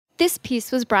This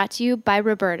piece was brought to you by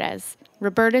Roberta's,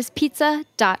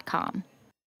 robertaspizza.com.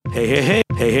 Hey,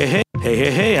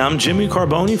 I'm Jimmy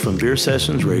Carboni from Beer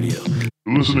Sessions Radio.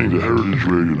 You're listening to Heritage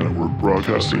Radio Network,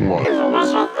 broadcasting live.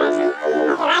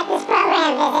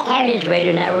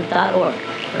 HeritageRadioNetwork.org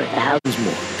for thousands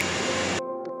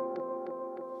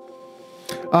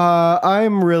more.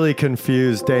 I'm really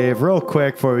confused, Dave. Real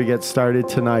quick before we get started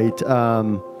tonight,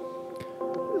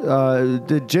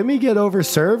 did Jimmy get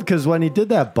overserved? Because when he did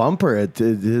that bumper,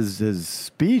 his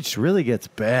speech really gets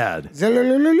bad. He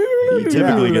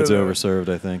typically gets overserved,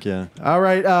 I think, yeah. All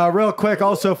right, real quick,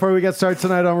 also, before we get started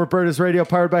tonight on Roberta's Radio,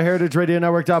 powered by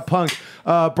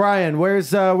HeritageRadioNetwork.punk. Brian,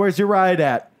 where's your ride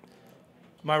at?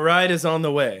 My ride is on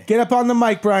the way. Get up on the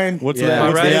mic, Brian. What's the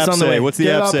app say? What's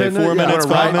the app say? 4 minutes,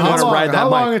 5 minutes? How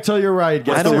long until your ride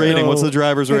gets there? there? Rating? What's the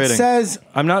driver's rating? It says...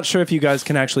 I'm not sure if you guys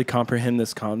can actually comprehend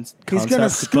this concept. He's going to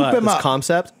scoop him up.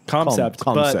 Concept.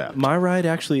 But my ride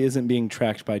actually isn't being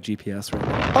tracked by GPS right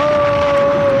now.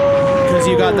 Because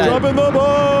you got that... Dropping the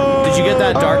ball! Did you get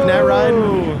that Darknet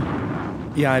ride?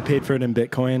 Yeah, I paid for it in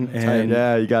Bitcoin. And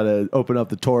yeah, you got to open up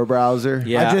the Tor browser.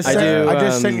 Yeah, I just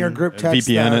sent your group text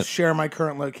VPN that share my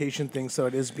current location thing, so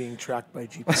it is being tracked by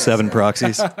GPS. 7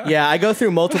 proxies. Yeah, I go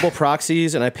through multiple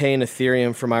proxies, and I pay in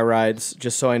Ethereum for my rides,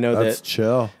 just so I know That's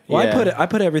chill. Well, Yeah. I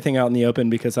put everything out in the open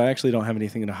because I actually don't have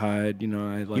anything to hide. You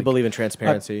know, you believe in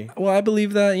transparency. I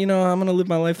believe that, you know, I'm going to live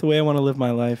my life the way I want to live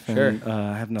my life. And Sure.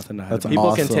 I have nothing to hide. That's about. People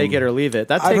awesome. can take it or leave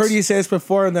it. I've heard you say this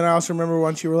before, and then I also remember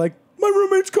once you were like, my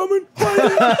roommate's coming.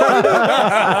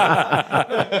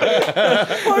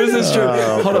 This is true.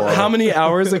 Hold on. How many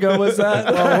hours ago was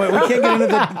that? Well, we can't get into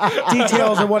the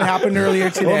details of what happened earlier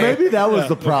today. Well, maybe that was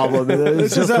the problem.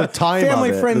 It's just the time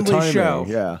family-friendly of it, the timing. show.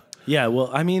 Yeah. Yeah, well,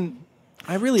 I mean,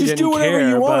 I really Just didn't do whatever care,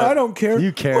 you want. but I don't care. You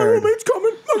My cared. roommate's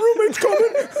coming. My roommate's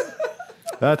coming.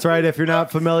 That's right. If you're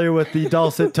not familiar with the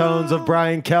dulcet tones of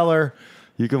Brian Keller,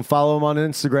 you can follow him on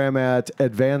Instagram at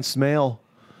Advanced Mail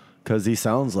because he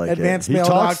sounds like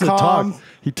AdvancedMail.com.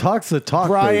 He talks the talk.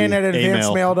 Brian baby. at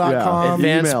advancedmail.com.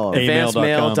 Yeah.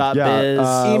 Advancedmail.biz.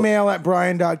 Yeah, Email at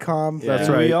brian.com. That's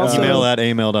right. We also- Email at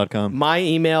amail.com. My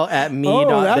email at me.biz.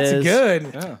 Oh, that's good.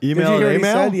 Email Did you and hear what he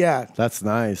email? said? Yeah. That's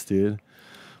nice, dude.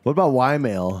 What about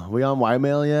Ymail? We on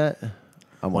Ymail yet?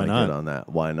 I want to not? get on that.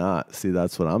 Why not? See,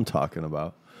 that's what I'm talking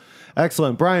about.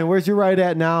 Excellent. Brian, where's your ride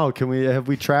at now? Have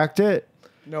we tracked it?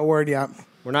 No word yet.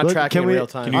 We're not Look, tracking can in we- real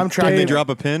time. I'm tracking. Dave- Drop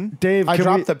a pin? Dave, I can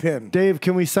dropped we- the pin. Dave,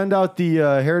 can we send out the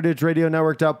Heritage Radio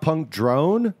Network.punk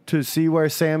drone to see where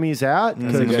Sammy's at?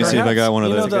 Let me see if I got one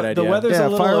of You know, those. the weather's Yeah, a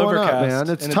little fire one up, overcast,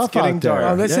 man. It's and tough getting out there.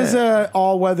 dark. Oh, this is Yeah. a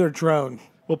all-weather drone.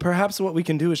 Well, perhaps what we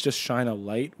can do is just shine a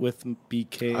light with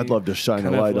BK. I'd love to shine a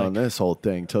kind of light like on this whole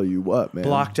thing. Tell you what, man.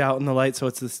 blocked out in the light, so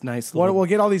it's this nice. We'll Little,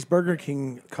 get all these Burger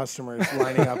King customers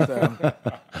lining up there.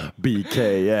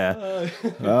 BK, yeah.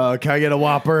 Can I get a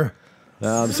Whopper?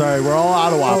 No, I'm sorry. We're all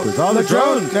out of Whoppers. Oh, the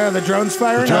drone. No, the drone's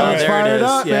firing The up. drone's there fired it is.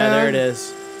 up, Yeah, man. there it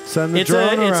is. Send the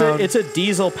drone around. It's a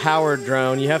diesel powered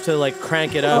drone. You have to like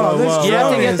crank it up. Oh, this you have to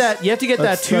drone get is- that. You have to get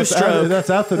that two stroke. That's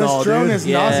ethanol, This drone dude. is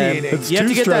nauseating. It's You have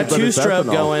to get that two-stroke, but it's two-stroke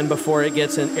ethanol. going before it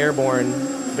gets in airborne.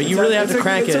 But you really have to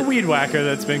crank It's it. a weed whacker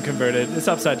that's been converted. It's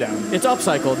upside down. It's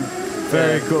upcycled.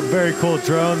 Very cool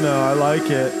drone, though. I like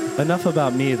it. Enough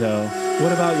about me, though.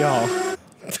 What about y'all?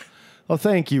 Well,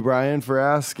 thank you, Brian, for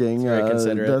asking. very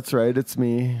considerate. That's right. It's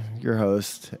me, your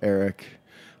host, Eric.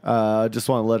 Just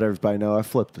want to let everybody know I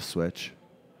flipped the switch.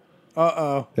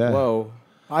 Uh-oh. Yeah. Whoa.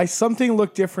 Something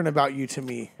looked different about you to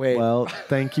me. Wait. Well,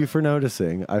 thank you for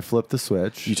noticing. I flipped the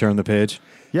switch. You turn the page.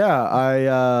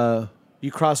 Yeah,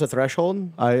 You cross a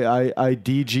threshold? I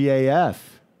DGAF.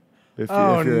 If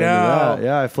Oh, if you're into no. that.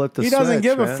 Yeah, I flipped the He switch. doesn't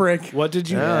give a man. frick. What did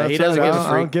you? Yeah, he that's doesn't right. give a I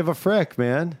freak. don't give a frick,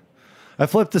 man. I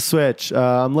flipped the switch.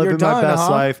 I'm living You're my done, best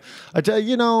huh? life.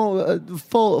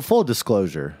 Full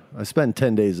disclosure. I spent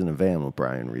 10 days in a van with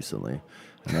Brian recently,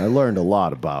 and I learned a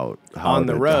lot about how On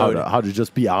the road. how to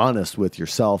just be honest with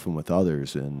yourself and with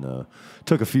others, and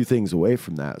took a few things away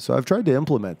from that. So I've tried to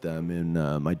implement them in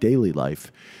my daily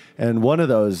life, and one of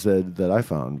those that I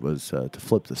found was to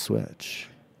flip the switch.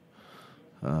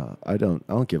 I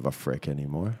don't give a frick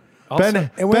anymore. Also,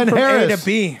 It went from Harris. A to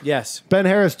B. Yes. Ben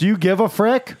Harris, do you give a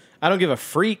frick? I don't give a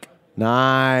freak.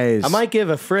 Nice. I might give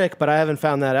a frick, but I haven't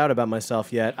found that out about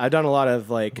myself yet. I've done a lot of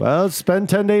like. Well, spend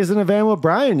 10 days in a van with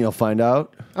Brian. You'll find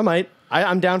out. I might.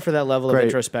 I'm down for that level of Great.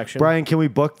 introspection. Brian, can we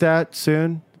book that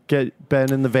soon? Get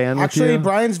Ben in the van Actually, with you?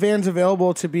 Brian's van's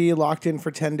available to be locked in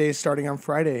for 10 days starting on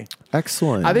Friday.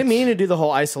 Excellent. I've been meaning to do the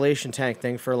whole isolation tank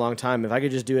thing for a long time. If I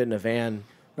could just do it in a van.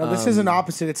 No, this is an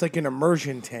opposite. It's like an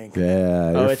immersion tank. Yeah.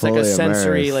 Oh, you're it's like a fully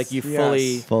sensory, immersed. like you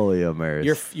Yes. fully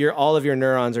immersed. you're all of your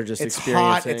neurons are just It's experiencing.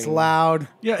 hot. It's loud.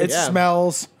 Yeah, it it's-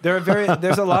 smells.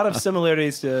 There's a lot of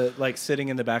similarities to like sitting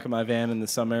in the back of my van in the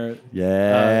summer.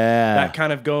 Yeah. That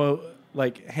kind of go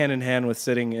like hand in hand with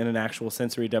sitting in an actual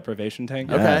sensory deprivation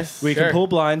tank. Okay. Yes. We Sure. can pull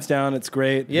blinds down. It's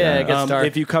great. Yeah, it gets dark.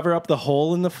 If you cover up the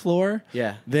hole in the floor,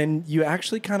 Yeah. then you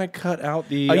actually kind of cut out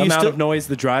the Oh, you amount still- of noise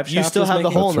the drive shaft You still is have the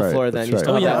making. hole in the That's floor right, then. that's You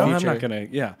still right. Oh have yeah, that I'm feature. not gonna.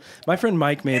 Yeah, my friend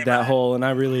Mike made that hole, and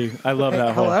I love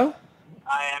that hole. Hello?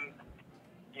 I am.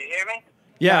 You hear me?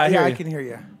 Yeah, I hear I you. can hear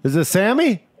you. Is it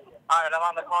Sammy? All right, I'm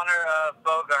on the corner of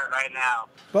Bogart right now.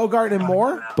 Bogart and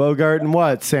Moore? Bogart and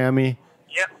what, Sammy?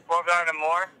 Yep, Bogart and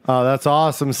Moore. Oh, that's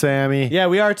awesome, Sammy. Yeah,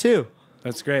 we are too.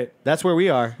 That's great. That's where we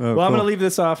are. Oh, Well, I'm cool. going to leave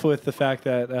this off with the fact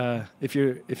that if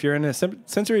you're in a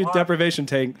sensory deprivation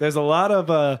tank, there's a lot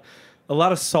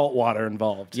of salt water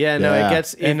involved. Yeah, no, Yeah. it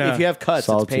gets And, if you have cuts,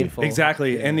 salty. it's painful.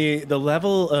 Exactly, and the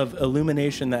level of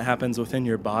illumination that happens within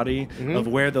your body of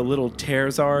where the little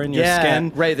tears are in your Yeah,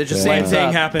 skin. right, they're just Same lines thing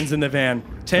up. happens in the van.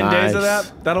 10 days of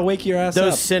Nice. that'll wake your ass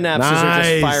Those up. synapses are just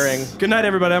Nice. firing. Good night,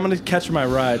 everybody. I'm going to catch my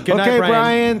ride. Good Okay, night,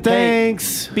 Brian, Hey,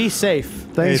 thanks. be safe.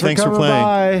 Thanks for thanks for coming playing.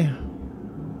 by.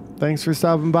 Thanks for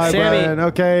stopping by, Sammy, Brian.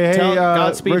 Okay, hey, tell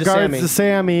Godspeed to regards Sammy. to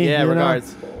Sammy. Yeah, you know.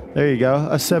 regards. There you go.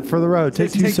 A sip for the road. Take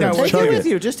Just two take that sips. with Chug you. it. Take it with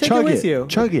you. Just take Chug it with you.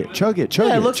 Chug it. Chug it. Chug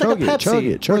Yeah, it. it looks like chug a it. Chug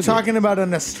Pepsi. it. Chug We're it. talking about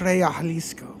an Estrella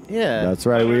Jalisco. Yeah. That's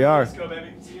right. We are.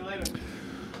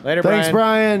 Later, Thanks,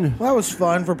 Brian. Well, that was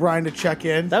fun for Brian to check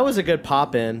in. That was a good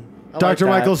pop in. Dr.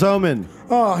 Michael Zoman.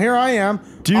 Oh, here I am.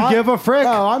 Do you give a frick?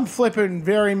 Oh, I'm flipping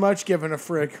very much giving a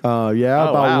frick. Oh, yeah? Oh,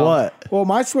 About wow. what? Well,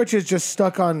 my switch is just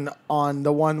stuck on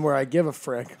the one where I give a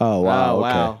frick. Oh, wow. Oh, okay.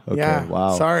 wow. Okay. Yeah.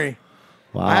 Wow. Sorry.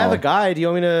 Wow. I have a guide. Do you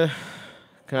want me to?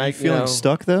 Can I? Feeling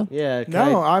stuck though? Yeah. can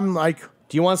No, I- I'm like,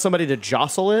 do you want somebody to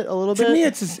jostle it a little to bit? me,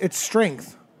 it's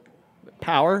strength.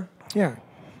 power. Yeah.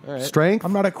 Strength,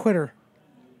 I'm not a quitter.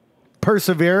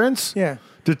 perseverance, Yeah.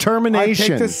 I determination.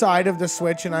 pick the side of the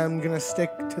switch and I'm going to stick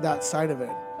to that side of it.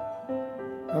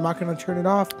 I'm not going to turn it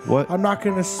off. What? I'm not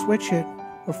going to switch it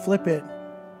or flip it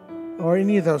or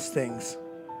any of those things.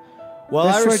 Well,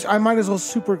 This I switch, I might as well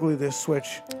super glue this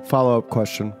switch. Follow-up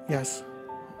question. Yes.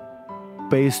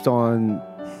 Based on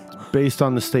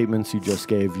the statements you just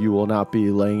gave, you will not be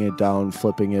laying it down,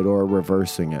 flipping it, or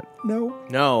reversing it. No.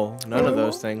 no, none of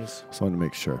those things. Just wanted to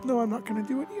make sure. No, I'm not going to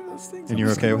do any of those things. And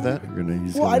you're okay with that?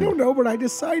 Well, I don't know, but I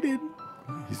decided.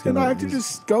 He's And gonna, I have to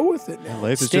just go with it now.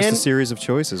 Life is Stand- just a series of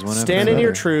choices. One after Stand in another.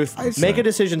 your truth. Make a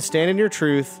decision. Stand in your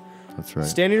truth. That's right.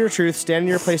 Stand in your truth. Stand in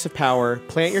your place of power.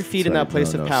 Plant your feet in That's that place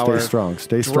right. of No, power. Stay strong.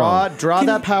 Stay strong. Draw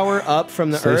that power up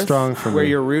from the Stay earth strong for where me.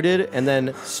 you're rooted, and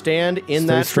then stand in Stay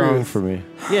that strong truth. for me.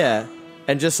 Yeah,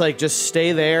 and just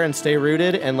stay there and stay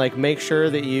rooted, and make sure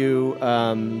that you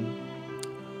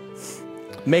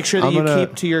make sure that I'm you gonna-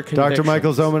 keep to your convictions. Dr.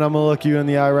 Michael Zoman, I'm gonna look you in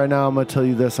the eye right now. I'm gonna tell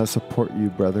you this. I support you,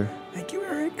 brother. Thank you,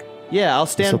 Eric. Yeah, I'll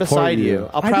stand Support beside you. you.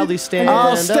 I'll I proudly did- stand.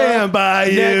 I'll stand by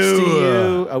next you. to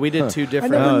you. Oh, we did two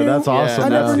different. never Oh, knew- that's awesome. I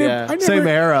now. never knew. Yeah. I never, Same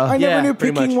era. I never Yeah, knew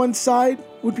pretty picking much. one side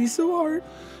would be so hard.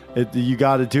 You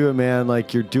got to do it, man.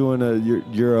 Like you're doing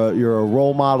you're a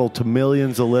role model to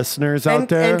millions of listeners out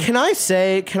there. And can I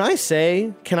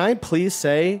please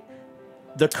say,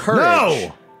 the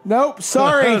courage. Nope.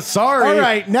 Sorry. Sorry. All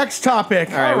right. Next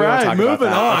topic. All right, we won't talk about moving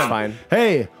that. on. That's fine.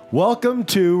 Hey, welcome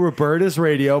to Roberta's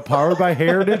Radio, powered by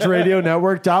Heritage Radio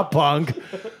Network. Punk.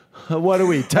 What are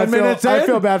we? 10 minutes in? I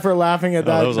feel bad for laughing at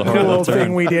that that was a hard cool little thing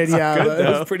turn. we did. Yeah.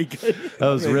 That was Pretty good. That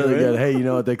was really good. Hey, you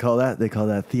know what they call that? They call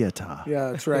that theater.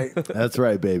 Yeah, that's right. That's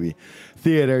right, baby.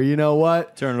 Theater. You know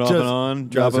what? Turn it off and on,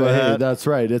 drop that's of a right. Hey, hat. that's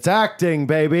right. It's acting,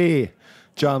 baby.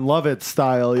 John Lovett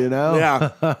style, you know?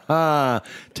 Yeah.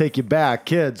 Take you back,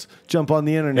 kids. Jump on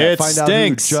the internet. It Find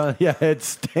stinks. out who John. Yeah, it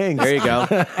stinks. There you go.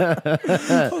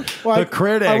 Well, The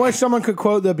critic. I wish someone could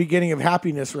quote the beginning of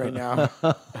Happiness right now.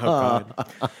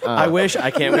 I wish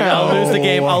I can't. I'll lose the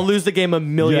game. I'll lose the game a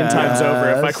million times over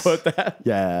if I Yes. quote that.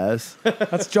 Yes.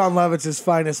 That's John Lovitz's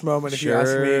finest moment, if you ask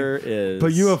me. Sure is.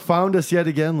 But you have found us yet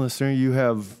again, listener. You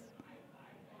have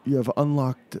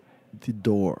unlocked the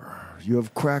door. You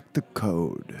have cracked the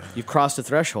code. You've crossed a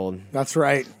threshold. That's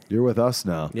right. You're with us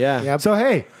now. Yeah. Yep. So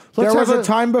hey, There let's was a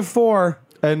time before,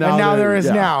 and now there is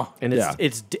yeah. now. And Yeah.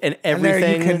 and And there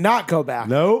everything you cannot go back.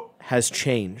 Nope. has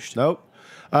changed. Nope.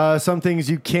 Some things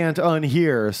you can't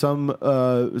unhear.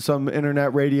 Some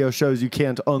internet radio shows you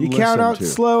can't unlisten You can't out to.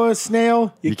 slow a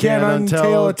snail. You can't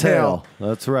untail a tail.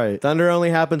 That's right. Thunder only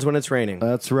happens when it's raining.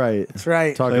 That's right. That's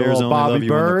right. Talk a Players little only love Bobby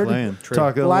you when they're Bird. playing.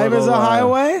 Talk a Life little, is a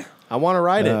highway. I want to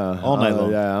ride it. All night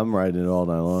long. Yeah, I'm riding it all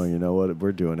night long. You know what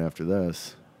we're doing after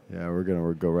this? Yeah, we're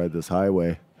gonna go ride this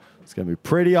highway. It's gonna be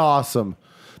pretty awesome.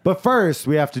 But first,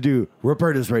 we have to do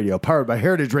Roberta's Radio, powered by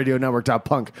Heritage Radio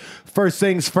Network.punk. First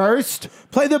things first.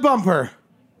 Play the bumper.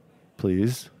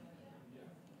 Please.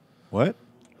 What?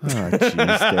 Oh, jeez,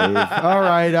 Dave. All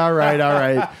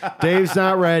right. Dave's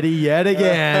not ready yet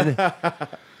again.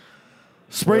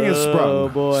 Spring is sprung.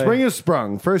 Boy. Spring is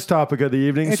sprung. First topic of the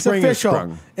evening. It's Spring official. is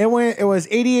sprung. It was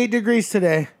 88 degrees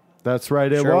today. That's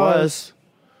right, it Sure was.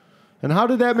 And how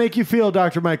did that make you feel,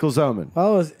 Dr. Michael Zoman?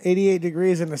 Well, it was 88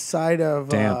 degrees in the side of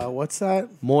Damp. what's that?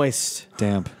 Moist.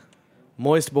 Damp.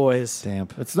 Moist boys.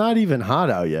 Damp. It's not even hot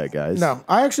out yet, guys. No,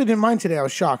 I actually didn't mind today. I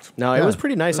was shocked. No, Yeah. it was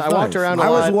pretty nice. It I was walked nice. around a I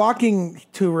lot. was walking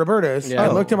to Roberta's. Yeah. I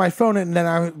looked at my phone, and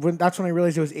then that's when I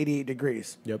realized it was 88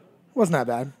 degrees. Yep. Wasn't that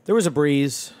bad. There was a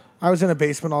breeze. I was in a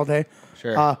basement all day.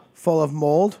 Sure. Full of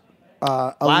mold,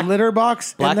 a Black- litter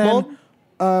box. black and then mold?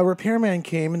 A repairman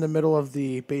came in the middle of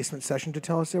the basement session to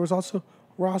tell us there was also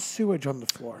raw sewage on the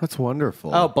floor. That's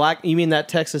wonderful. Oh, black. You mean that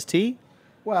Texas tea?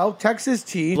 Well, Texas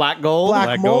tea, Black gold? black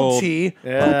Black mold gold. tea,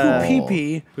 Yeah. poo poo pee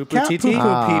pee, Poo-poo cat TT? poo poo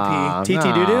Ah, pee pee.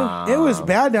 TT doo-doo? It was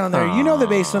bad down there. You know the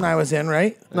basement I was in,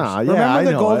 right? Nah, yeah, Remember I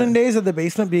the know golden it. days of the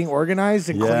basement being organized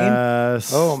and clean?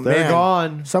 Yes. Oh, man. They're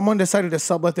gone. Someone decided to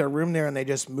sublet their room there, and they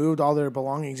just moved all their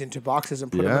belongings into boxes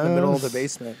and put them in the middle of the Yes.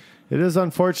 basement. It is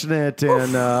unfortunate,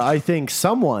 and I think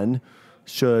someone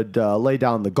should lay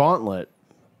down the gauntlet,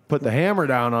 put the hammer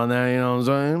down on that, you know what I'm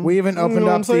saying? We even opened You know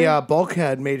what up I'm saying? the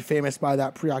bulkhead made famous by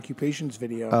that Preoccupations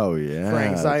video. Oh, yeah. For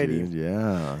anxiety. Dude,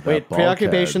 yeah. Wait, that bulkhead.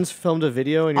 Preoccupations filmed a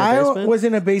video in your I basement? was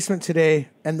in a basement today,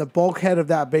 and the bulkhead of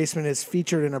that basement is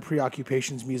featured in a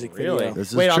Preoccupations music Really? video.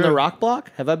 This is Wait, on the true. rock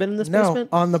block? Have I been in this No, basement?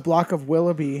 on the block of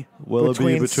Willoughby,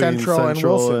 between Central, and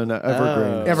Central Wilson. and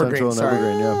Evergreen. Evergreen, Central and sorry.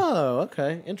 Evergreen, yeah. Oh,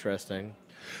 okay. Interesting.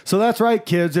 So that's right,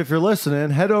 kids. If you're listening,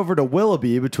 head over to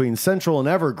Willoughby between Central and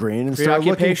Evergreen and start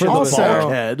looking for the Preoccupations. Also,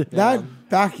 bulkhead. that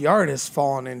backyard has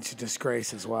fallen into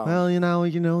disgrace as well. Well, you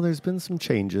know, there's been some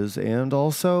changes, and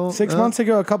also 6 months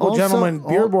ago, a couple gentlemen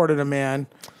beer-boarded a man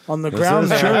on the ground is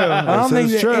there. true. I don't This think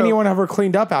is that true. anyone ever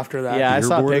cleaned up after that. Yeah, I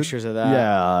saw Boarded? pictures of that.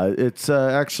 Yeah, it's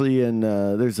actually in.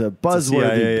 There's a CIA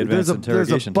buzzworthy. There's advanced a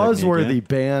interrogation buzzworthy technique,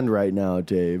 band right now,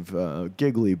 Dave.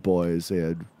 Giggly Boys. They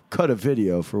had cut a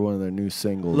video for one of their new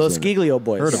singles. Los and- Giglio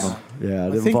boys. Heard of them. Yeah,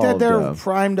 it I think that involved, they're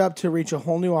primed up to reach a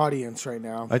whole new audience right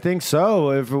now. I think so.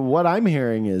 If what I'm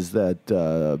hearing is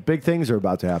that big things are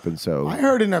about to happen. So I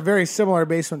heard in a very similar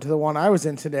basement to the one I was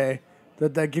in today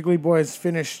that the Giggly Boys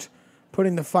finished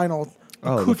putting the final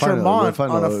accoutrement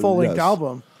on a full-length yes.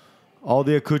 album. all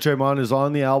the accoutrement is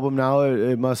on the album now.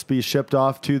 It must be shipped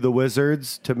off to the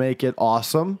Wizards to make it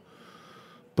awesome.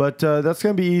 But that's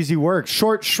going to be easy work.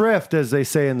 Short shrift, as they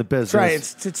say in the business.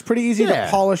 That's right. It's pretty easy Yeah.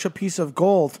 to polish a piece of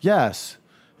gold. Yes.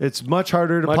 It's much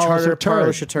harder to Much polish harder a to turd.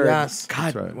 polish a turd. Yes.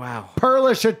 God, right. wow.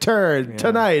 Polish a turd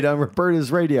tonight on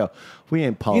Roberta's Radio. We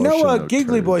ain't You polishing know what no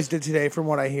Giggly turds. Boys did today, from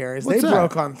what I hear, is What's they that?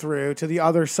 broke on through to the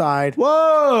other side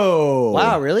Whoa!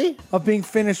 Wow, really? of being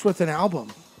finished with an album.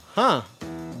 Huh.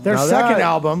 Their Now second that-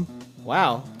 album.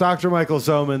 Wow. Dr. Michael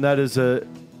Zoman, that is a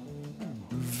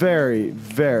very,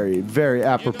 very, very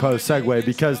apropos segue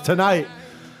because tonight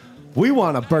we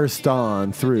want to burst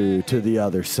on through to the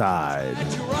other side.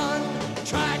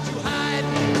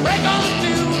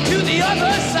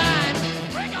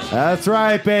 That's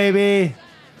right, baby.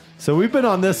 So we've been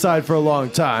on this side for a long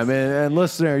time, and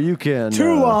listener, you can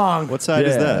Too long. What side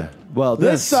is that? Well,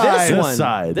 This side. This one.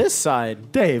 side. This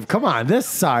side. Dave, come on, this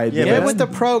side. Yeah, man. Get with the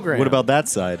program. What about that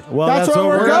side? Well, That's that's where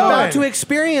what we're we're going. about to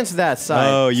experience that side?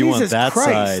 Oh, you want Jesus that Christ.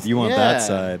 side. You want Yeah. that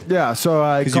side. Yeah, so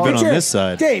I Because you've called been on this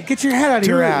side. Dave, get your head out of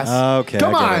your ass. Okay.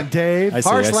 Come I get on, it. Dave. I see,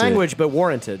 Harsh I see. language, but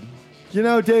warranted. You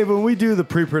know, Dave, when we do the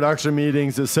pre-production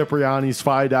meetings at Cipriani's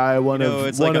Fide, one No, of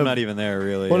it's one like of I'm not even there,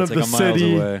 really. one It's of like the I'm miles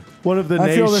city, away. one of the I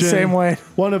nation, feel the same way.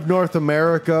 one of North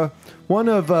America, one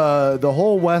of the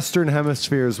whole Western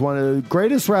Hemisphere's one of the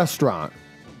greatest restaurant,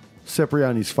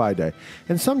 Cipriani's Fide.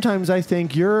 And sometimes I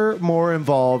think you're more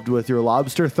involved with your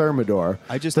lobster thermidor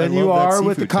than you love that are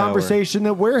with the seafood tower. conversation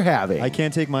that we're having. I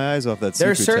can't take my eyes off that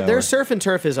Their seafood tower. their surf and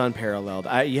turf is unparalleled.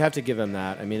 You have to give them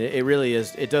that. I mean, it really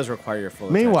is. It does require your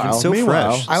full Meanwhile, It's so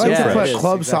meanwhile, fresh. I like Yeah, to it put is,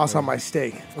 club sauce exactly. on my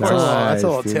steak. Nice, That's a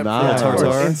little dude, tip. nice. For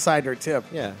Tartar. insider tip.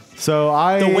 Yeah. So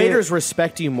The waiters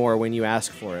respect you more when you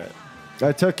ask for it.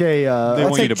 I took a They I'll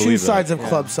want you take to 2 believe that. sides of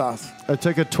club sauce. I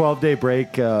took a 12-day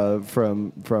break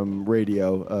from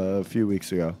radio a few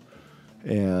weeks ago.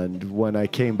 And when I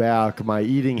came back, my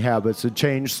eating habits had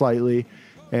changed slightly.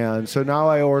 And so now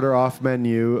I order off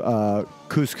menu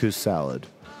couscous salad.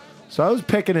 So I was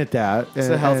picking at that. It's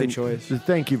a healthy choice.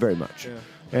 Thank you very much.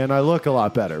 and I look a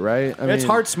lot better, right? I It's mean,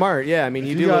 heart smart. Yeah, I mean,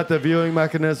 you You do got look, the viewing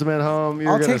mechanism at home.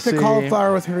 You're I'll gonna take the see.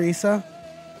 cauliflower with harissa.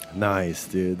 Nice,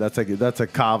 dude. That's a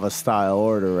Kava style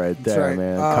order right That's there, right.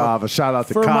 man. Kava. Shout out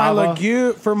to For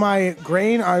Kava. for my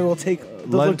grain, I will take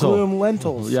the legume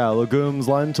lentils. Yeah, legumes,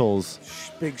 lentils.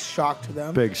 Big shock to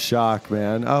them. Big shock,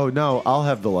 man. Oh no, I'll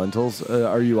have the lentils.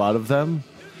 Are you out of them?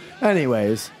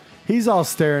 Anyways, he's all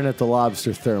staring at the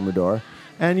lobster thermidor.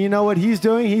 And you know what he's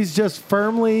doing? He's just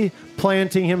firmly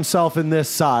planting himself in this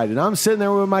side. And I'm sitting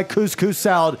there with my couscous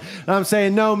salad. And I'm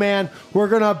saying, no, man, we're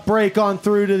going to break on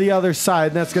through to the other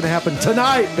side. And that's going to happen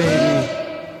tonight, baby.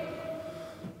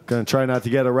 Going to try not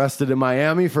to get arrested in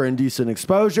Miami for indecent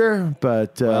exposure.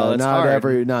 But Well, it's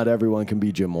hard. not everyone can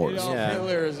be Jim Morris.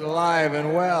 Hitler is alive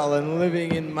and well and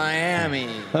living in Miami.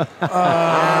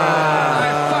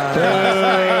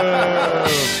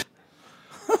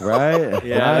 Right?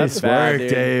 Yeah, nice that's bad, work, dude.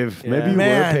 Dave. Yeah. Maybe you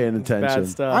Man, were paying attention. bad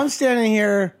stuff. I'm standing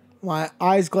here, my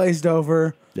eyes glazed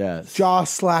over, Yes. jaw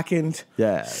slackened,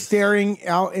 Yes. staring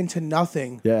out into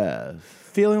nothing, Yes.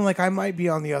 feeling like I might be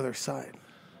on the other side.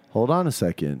 Hold on a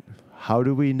second. How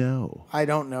do we know? I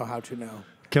don't know how to know.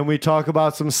 Can we talk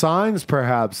about some signs,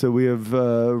 perhaps, that we have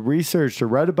researched or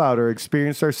read about or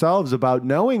experienced ourselves about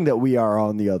knowing that we are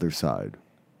on the other side?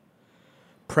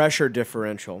 pressure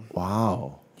differential.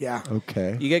 Wow. Yeah.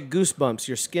 Okay. You get goosebumps.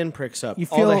 Your skin pricks up. You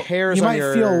all the feel- hairs you on might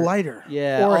your feel lighter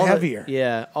yeah, or all the- heavier.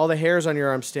 yeah, all the hairs on your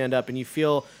arms stand up, and you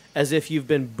feel as if you've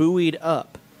been buoyed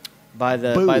up by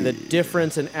the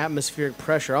difference in atmospheric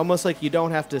pressure. Almost like you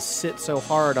don't have to sit so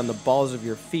hard on the balls of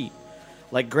your feet.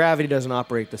 Like gravity doesn't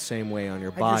operate the same way on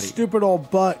your Your body. stupid old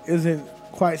butt isn't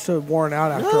quite so worn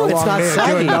out after No, a it's long not day of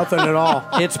saggy. doing nothing at all.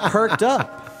 It's perked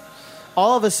up.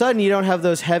 All of a sudden, you don't have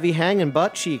those heavy hanging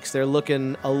butt cheeks. They're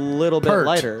looking a little bit Perked.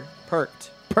 lighter,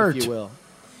 perked, Perked. if you will.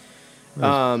 You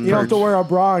don't have to wear a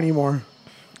bra anymore.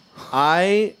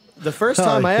 The first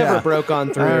time I ever yeah. broke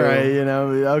on through. All right,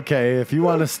 okay. If you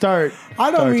want to start,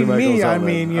 I don't Dr. mean Michael me, I Zellman.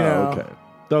 mean, you know. Okay.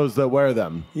 Those that wear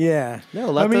them. Yeah. No,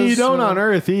 let I mean, you those, don't on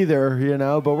Earth either,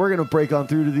 but we're going to break on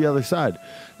through to the other side.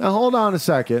 Now, hold on a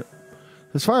second.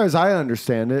 As far as I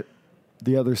understand it,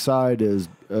 the other side is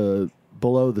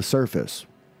below the surface.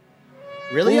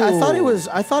 Really? Ooh. I thought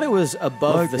it was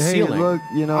above Look, the hey, ceiling. look,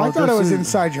 I thought it this was is-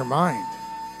 inside your mind.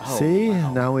 See,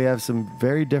 now we have some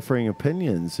very differing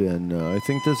opinions, and I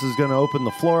think this is going to open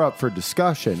the floor up for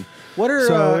discussion. What are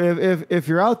So, if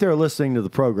you're out there listening to the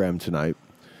program tonight,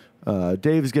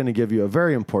 Dave's going to give you a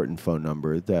very important phone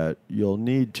number that you'll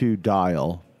need to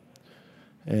dial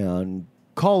and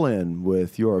call in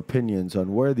with your opinions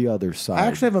on where the other side. I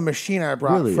actually have a machine I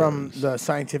brought really from is. the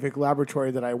scientific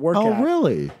laboratory that I work Oh, at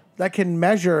really? that can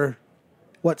measure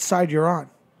what side you're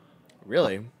on.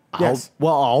 really? Yes.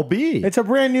 I'll be. It's a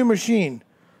brand new machine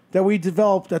that we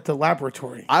developed at the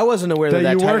laboratory. I wasn't aware that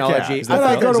That you work at. technology. Is That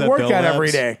I go is to that work Bell at Labs?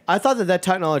 every day. I thought that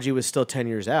technology was still 10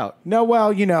 years out. No,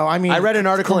 well, I mean, I read an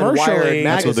article in Wired commercially-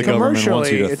 That's what the government wants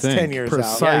commercially, you to it's think. 10 years out.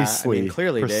 Precisely. Yeah, I mean,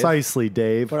 clearly, Dave. Precisely,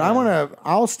 Dave. But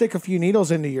I'll stick a few needles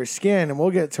into your skin and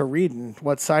we'll get to reading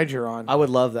what side you're on. I would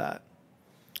love that.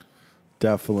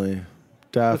 Definitely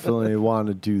want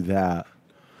to do that.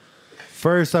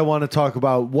 First, I want to talk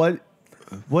about what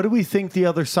do we think the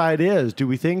other side is? Do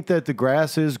we think that the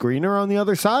grass is greener on the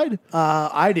other side?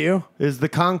 I do. Is the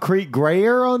concrete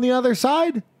grayer on the other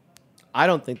side? I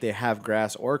don't think they have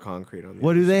grass or concrete on the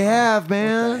What do they have,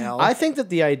 man? I think that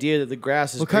the idea that the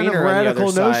grass is What kind of greener on the radical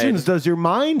other notions side. does your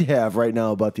mind have right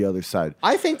now about the other side?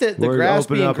 I think that the We're grass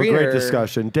opening being up greener. a great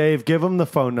discussion. Dave, give them the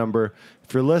phone number.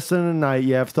 If you're listening tonight,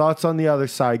 you have thoughts on the other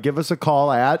side, give us a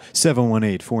call at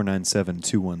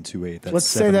 718-497-2128. That's Let's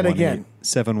say that again.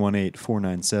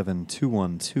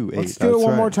 718-497-2128. Let's do it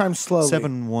one more time slowly.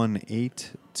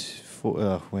 718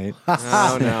 wait.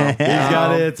 Oh, no. He's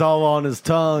got it. It's all on his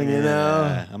tongue,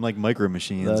 Yeah, I'm like Micro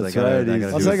Machines. That's I gotta, right. I He's-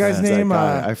 gotta What's do that it guy's fast. name?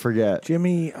 I forget.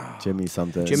 Jimmy. Jimmy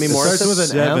something. Jimmy It starts Morrison?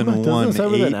 with an M. Doesn't it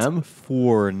start with an M?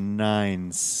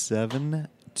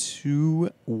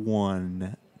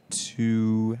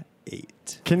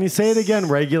 718-497-2128. Can you say it again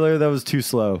regular? That was too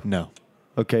slow. No.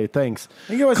 Okay, thanks. I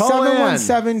think it was Call in.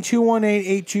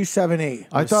 717-218-8278.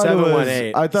 I thought it was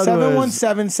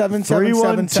 718.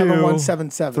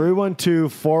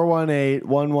 717-777-7177.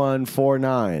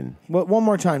 312-418-1149. One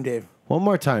more time, Dave. One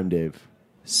more time, Dave.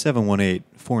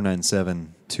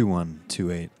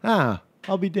 718-497-2128.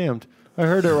 I'll be damned. I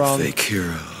heard it wrong. Fake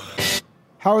hero.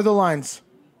 How are the lines?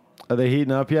 Are they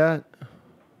heating up yet?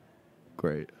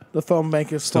 Great. The phone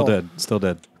bank is Still full. dead. Still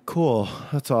dead. Cool.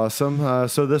 That's awesome.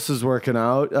 So this is working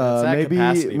out. at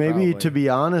capacity, Maybe probably. to be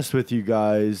honest with you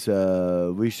guys,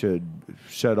 we should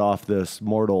shut off this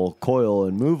mortal coil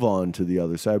and move on to the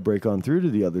other side, break on through to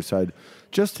the other side,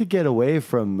 just to get away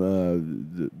from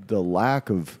the lack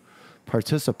of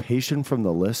participation from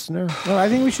the listener. What I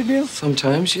think we should do?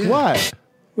 Sometimes, yeah. What?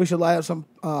 We should light up some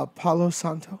Palo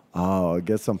Santo. Oh,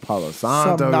 get some Palo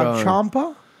Santo. Some going.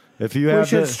 Champa. If you We have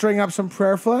should the, string up some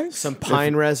prayer flags. Some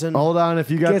pine resin. hold on,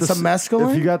 if you got Get the some mescaline?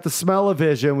 if you got the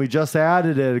smell-o-vision, we just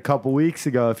added it a couple weeks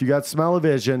ago. If you got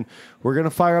smell-o-vision, we're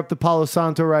gonna fire up the Palo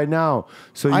Santo right now.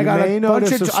 So you may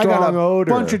notice a strong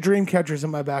odor. Bunch of dream catchers in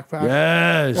my backpack.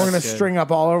 Yes, We're gonna string up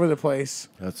all over the place.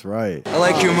 that's right. I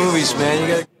like your movies, man.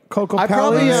 You got Coco I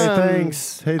probably, Pellies. Hey,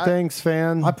 thanks. Hey, thanks,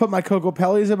 fan. I put my Coco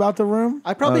Pellies about the room.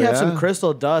 I probably Oh, have yeah? some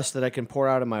crystal dust that I can pour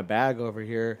out of my bag over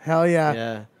here. Hell yeah.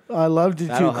 Yeah. I love to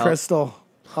That'll do help. crystal.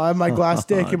 I have my glass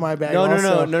dick in my bag.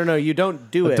 No. You don't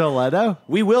do it. Stiletto?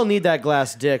 We will need that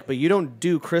glass dick, but you don't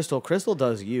do crystal. Crystal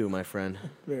does you, my friend.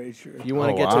 Very true. You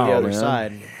want to Oh, get to the wow, other man.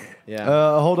 side. Yeah.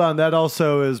 Hold on. That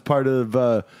also is part of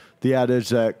the adage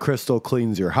that crystal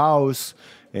cleans your house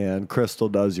and crystal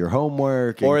does your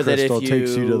homework and Or that if crystal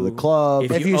takes you to the club.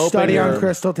 if If you open study on your-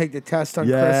 crystal, take the test on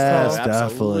Yes.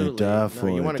 crystal.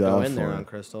 definitely, No, you want to go in there definitely. on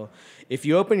crystal. If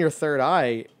you open your third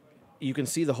eye, you can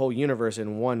see the whole universe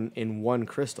in one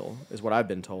crystal, is what I've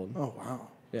been told. Oh, wow.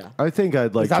 Yeah. I think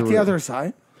I'd like Is that to the other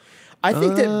side? I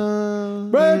think that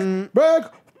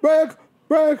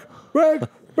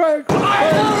Break.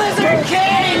 Lizard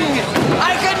King!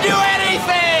 I can do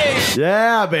anything!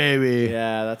 Yeah, baby.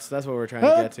 yeah, that's what we're trying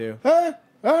to get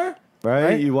to.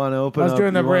 Right? You want to open I was up?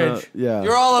 doing the you wanna- bridge. Yeah.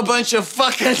 You're all a bunch of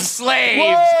fucking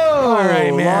slaves! All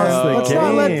right, man. Lost the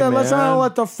Let's not game,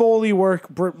 let the Foley work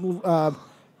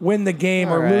win the game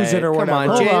or All lose it or right, come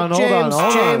whatever.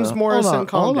 on, James Morrison,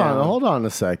 calm down. Hold on a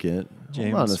second. Hold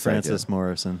on a James second. Francis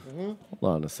Morrison.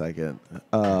 Hold on a second.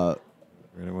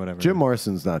 Whatever. Jim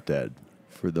Morrison's not dead,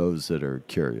 for those that are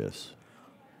curious.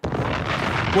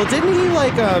 Well, didn't he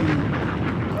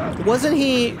wasn't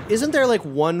he? Isn't there like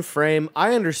one frame?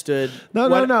 I understood. No.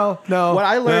 What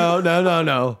I learned.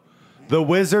 No. The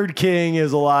Wizard King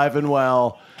is alive and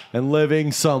well and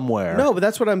living somewhere. No, but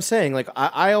that's what I'm saying. Like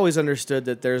I always understood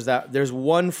that there's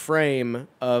one frame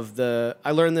of the.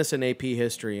 I learned this in AP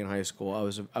history in high school. I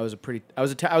was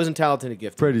in talented and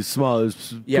gifted. Pretty small.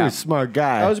 Pretty smart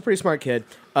guy. I was a pretty smart kid.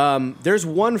 There's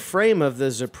one frame of the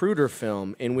Zapruder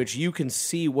film in which you can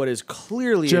see what is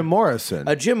clearly Jim Morrison.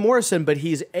 a Jim Morrison, but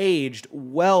he's aged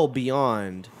well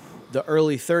beyond the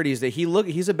early 30s. That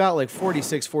he's about like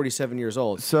 46, 47 years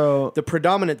old. So the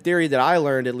predominant theory that I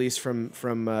learned, at least from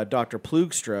Dr.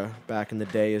 Ploegstra back in the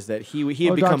day, is that he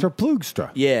had become Dr.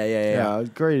 Ploegstra. Yeah. Yeah,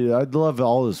 great. I love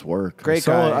all his work. Great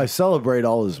guy. I celebrate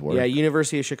all his work. Yeah,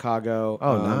 University of Chicago.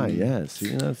 Oh, nice. Yeah,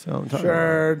 see, that's what I'm talking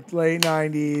Sure, late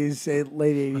 90s,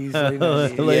 late 80s, late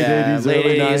 90s. Late Yeah, 80s, late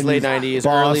early 80s, 90s, late 90s,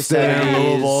 Boston, early 70s.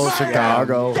 Louisville,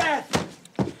 Chicago.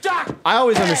 I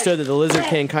always understood that the Lizard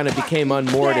King kind of became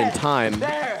unmoored in time,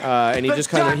 and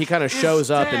he kind of shows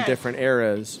up in different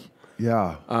eras.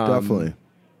 Yeah, definitely.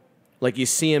 Like you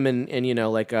see him in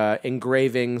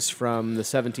engravings from the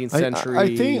 17th century.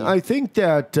 I think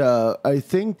that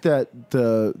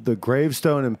the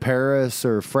gravestone in Paris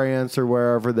or France or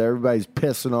wherever that everybody's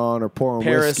pissing on or pouring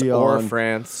Paris whiskey or on.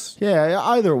 France. Yeah,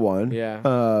 either one.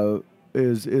 Yeah.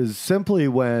 Is simply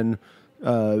when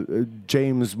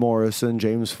James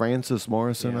Francis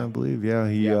Morrison, I believe.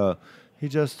 Yeah, he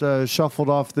just shuffled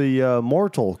off the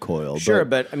mortal coil. Sure,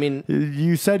 but I mean,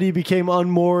 you said he became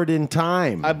unmoored in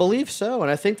time. I believe so,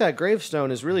 and I think that gravestone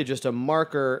is really just a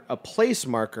marker, a place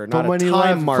marker, not from when a he time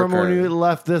left, marker. From when he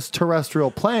left this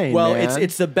terrestrial plane. Well, man.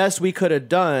 it's the best we could have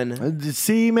done.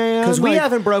 See, man, 'Cause we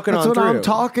haven't broken that's on what I'm through.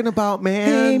 talking about, man.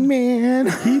 Hey,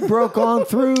 man. He broke on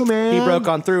through, man. He broke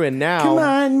on through, and now Come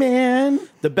on, man.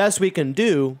 the best we can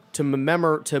do to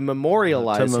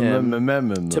memorialize him,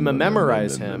 to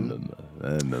memorize him,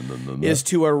 is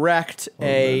to erect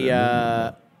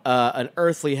an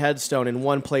earthly headstone in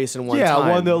one place in one time. Yeah,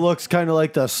 one that looks kind of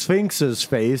like the Sphinx's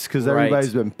face because Right.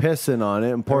 everybody's been pissing on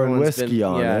it and pouring Everyone's whiskey been,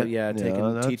 on it. Yeah,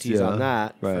 taking that's- TTs on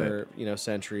that right. for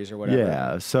centuries or whatever.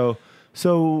 Yeah, so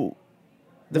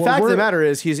The fact of the matter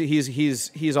is,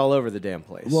 he's all over the damn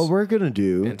place. what we're gonna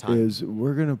do And time. is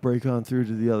we're gonna break on through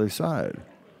to the other side.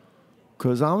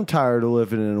 Because I'm tired of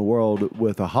living in a world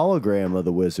with a hologram of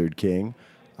the Wizard King.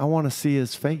 I want to see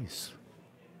his face.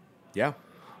 Yeah.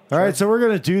 All right, so we're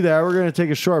going to do that. We're going to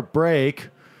take a short break.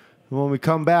 And when we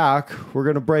come back, we're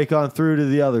going to break on through to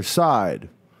the other side.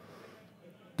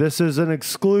 This is an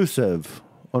exclusive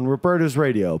on Roberta's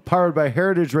Radio, powered by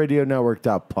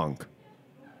HeritageRadioNetwork.punk.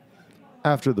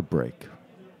 after the break.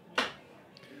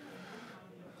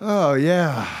 Oh,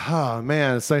 yeah. Oh,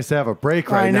 man, it's nice to have a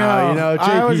break right now. You know, JPJ,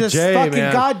 I was just fucking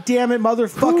man. goddamn it,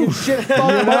 motherfucking shit, fuck,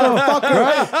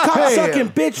 motherfucker,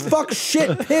 cocksucking bitch, fuck,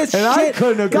 shit, piss, And shit. I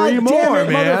couldn't agree goddamn more, it,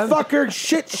 man. motherfucker,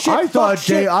 shit, I fuck, thought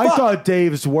shit, I fuck. thought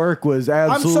Dave's work was I'm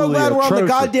absolutely so glad we're on the atrocious.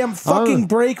 goddamn fucking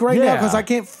break right now Yeah. because I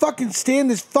can't fucking stand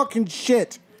this fucking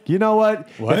shit. You know what?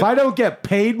 If I don't get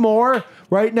paid more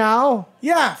right now,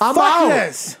 Yeah, I'm fuck out.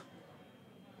 this.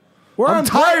 I'm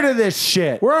tired of this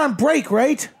shit. We're on break,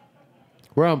 right?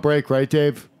 We're on break, right,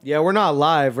 Dave? Yeah, we're not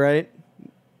live, right?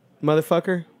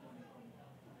 Motherfucker.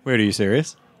 Wait, are you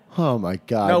serious? Oh my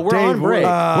God! No, we're Dave, on break.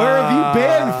 Where have you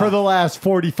been for the last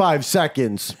 45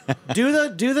 seconds? Do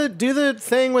the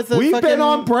thing with the We've fucking, been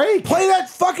on break. Play that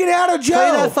fucking ad of Joe.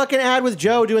 Play that fucking ad with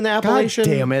Joe doing the Appalachian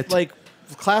damn it. like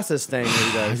classes thing that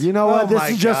he does. You know what? Oh This my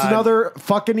is just God. another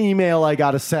fucking email I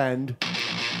gotta send.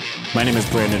 My name is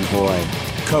Brandon Hoy,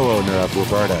 co-owner of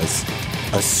Roberta's,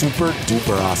 a super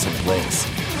duper awesome place.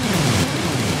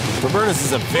 Roberta's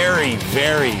is a very,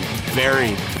 very,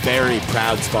 very, very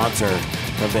proud sponsor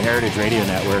of the Heritage Radio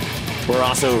Network. We're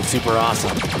also super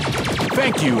awesome.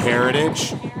 Thank you,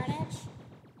 Heritage.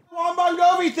 Juan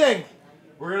Bongovi thing.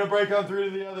 We're gonna break on through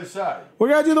to the other side. We're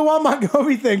gonna do the Juan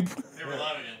Bongovi thing.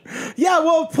 Yeah,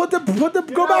 well, go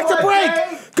back to break.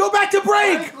 Dave? Go back to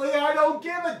break. Frankly, I don't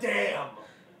give a damn.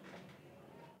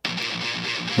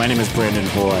 My name is Brandon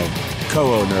Hoy,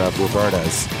 co-owner of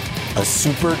Roberta's, a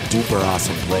super duper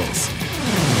awesome place.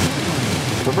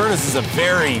 Roberta's is a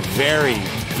very, very,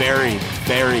 very,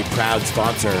 very proud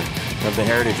sponsor of the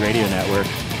Heritage Radio Network.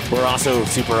 We're also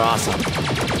super awesome.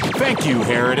 Thank you,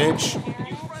 Heritage.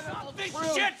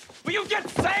 Shit! Will you get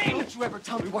sane? Don't you ever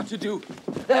tell me what to do.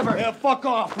 Ever. Yeah, fuck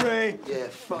off, Ray. Yeah,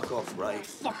 fuck off, Ray.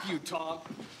 Fuck you, Tom.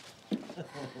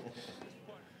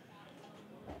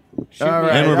 All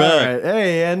right, And we're all back. right.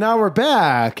 Hey, and now we're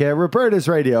back at Roberta's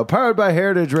Radio, powered by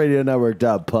Heritage Radio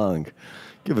Network.punk.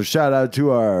 Give a shout out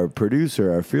to our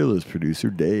producer, our fearless producer,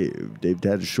 Dave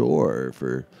Tadashore,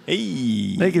 for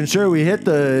making sure we hit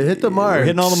the marks. We're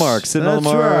hitting all the marks. Hitting all the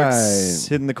That's marks. right.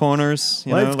 Hitting the corners.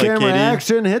 You Lights, know, like camera, Katie.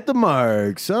 action, hit the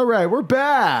marks. All right, we're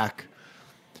back.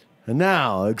 And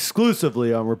now,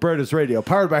 exclusively on Roberta's Radio,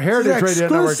 powered by Heritage Radio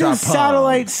Network. Exclusive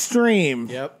satellite stream.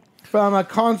 Yep. From a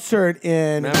concert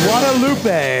in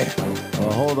Guadalupe.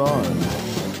 Oh, hold on.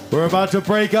 We're about to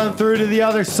break on through to the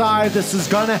other side. This is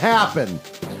gonna happen.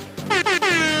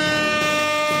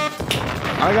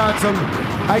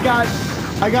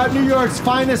 I got New York's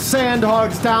finest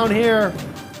sandhogs down here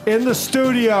in the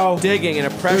studio. Digging in a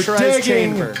pressurized They're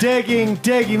chamber. digging.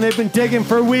 They've been digging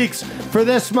for weeks for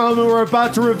this moment we're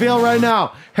about to reveal right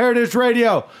now. Heritage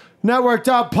Radio,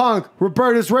 Network.punk,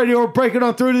 Roberta's Radio. We're breaking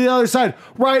on through to the other side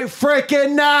right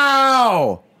frickin'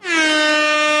 now.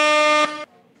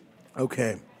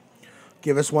 Okay.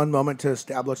 Give us one moment to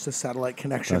establish the satellite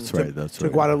connection That's right. to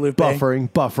Guadalupe. Buffering.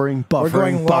 We're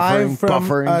going live from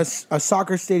buffering. a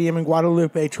soccer stadium in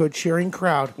Guadalupe to a cheering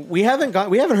crowd. We haven't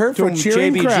heard To a from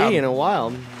cheering JBG crowd. in a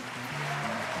while.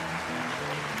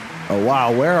 Oh,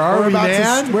 wow. Where are we,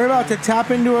 man? We're about to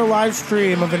tap into a live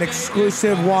stream of an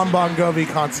exclusive Juan Bongovi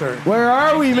concert. Where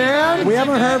are we, man? We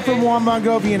haven't heard from Juan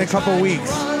Bongovi in a couple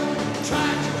weeks.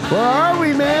 Where are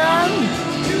we, man?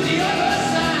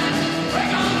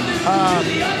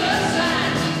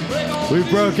 We've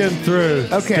broken through.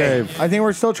 Okay, Dave. I think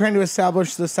we're still trying to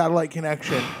establish the satellite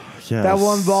connection. Yes, That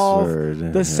will involve sir.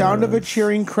 the sound of a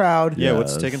cheering crowd. Yeah,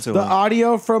 what's taking so The long?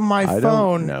 audio from my I don't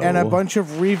phone know. and a bunch of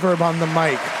reverb on the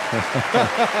mic.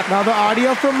 Now the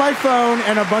audio from my phone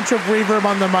and a bunch of reverb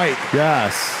on the mic.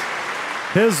 Yes.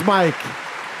 His mic.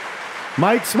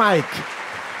 Mike's mic.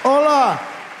 Hola.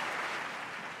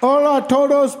 Hola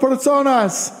todos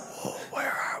personas. Where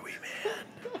are we, man?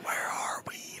 Where are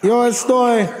we? Yo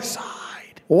estoy.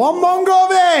 Juan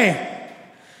Bongovi.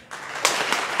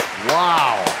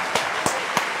 Wow.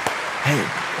 Hey.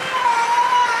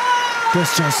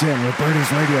 This just in.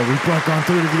 Roberta's Radio. We broke on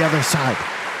through to the other side.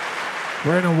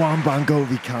 We're in a Juan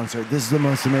Bongovi concert. This is the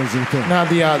most amazing thing. Now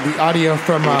the audio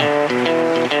from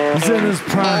He's in his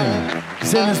prime.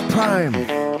 He's in his prime.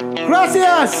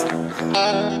 Gracias.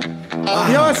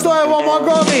 Yo estoy Juan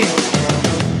Bongovi.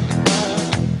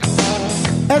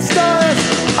 Esta es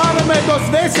Ámame dos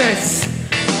veces.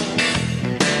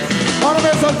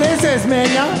 Ámame dos veces,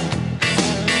 meña.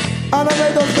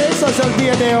 Ámame dos veces el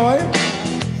día de hoy.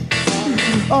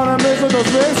 Ámame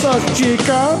dos veces,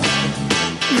 chica.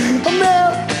 Me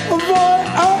voy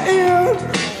a ir.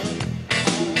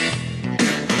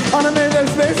 Ámame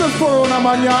dos veces por una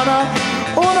mañana.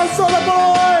 Una sola por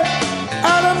hoy.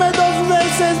 Ámame dos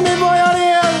veces, me voy a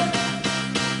ir.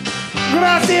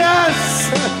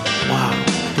 Gracias. Wow.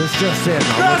 This just in.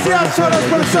 on Gracias a las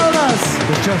personas.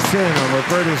 This just in on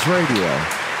Roberta's Radio.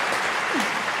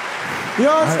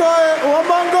 Yo estoy Juan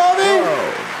Bangovi.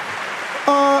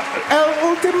 El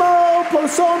último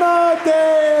persona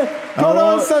de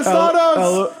todos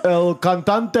estados. El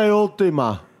cantante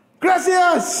última.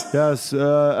 Gracias. Yes,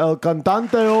 el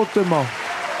cantante último.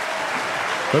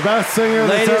 The best singer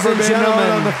Ladies that's ever and been gentlemen.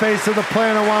 known on the face of the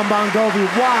planet, Juan Bon Jovi.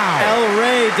 Wow. El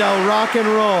Rey del Rock and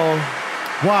Roll.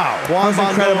 Wow. Juan That's Bon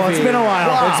incredible. Jovi. It's been a while.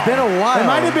 Wow. It's been a while. It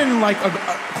might have been like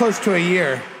close to a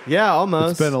year. Yeah,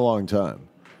 almost. It's been a long time.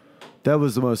 That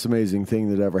was the most amazing thing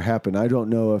that ever happened. I don't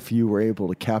know if you were able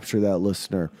to capture that,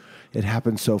 listener. It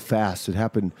happened so fast. It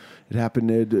happened at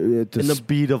the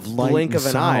speed of light blink and of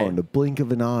an eye. sound, a blink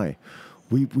of an eye.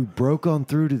 We broke on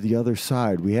through to the other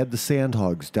side. We had the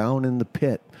Sandhogs down in the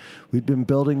pit. We'd been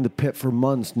building the pit for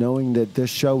months, knowing that this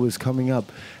show was coming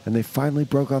up, and they finally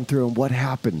broke on through. And what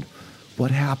happened?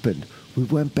 What happened? We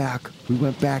went back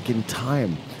in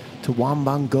time to Juan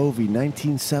Bon Jovi,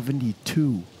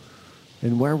 1972.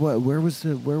 And where was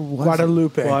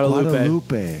Guadalupe.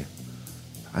 Guadalupe.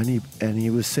 And he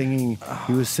was singing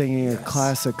a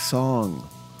classic song.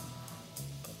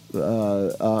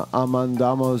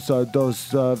 Amandamos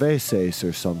dos veces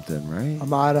or something, right?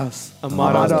 Amados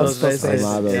dos veces.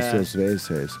 Amados Yeah. dos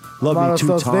veces. Love Amados me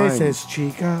two dos times. veces,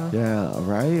 chica. Yeah,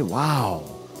 right? Wow.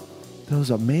 That was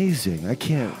amazing.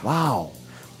 Wow.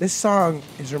 This song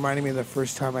is reminding me of the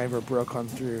first time I ever broke on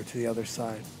through to the other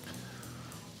side.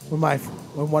 When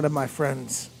one of my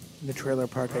friends in the trailer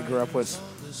park I grew up with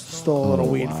stole a little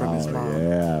weed from his mom.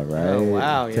 Yeah, right. Oh,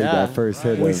 wow, Take yeah. that first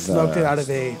hit We of, smoked it out of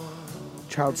a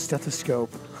child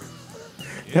stethoscope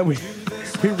that we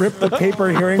ripped the paper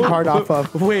hearing part off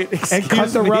of. Wait, and cut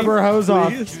the rubber hose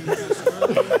off.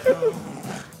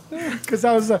 Because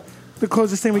that was the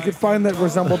closest thing we could find that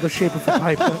resembled the shape of a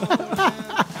pipe.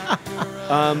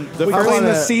 We cleaned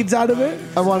the seeds out of it.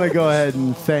 I want to go ahead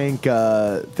and thank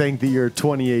the year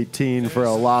 2018 for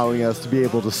allowing us to be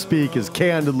able to speak as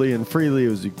candidly and freely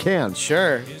as you can.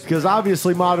 Sure. Because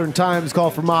obviously modern times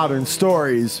call for modern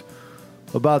stories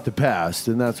about the past,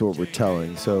 and that's what we're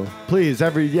telling. So please,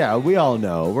 we all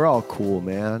know. We're all cool,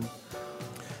 man.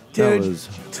 Dude,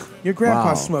 your grandpa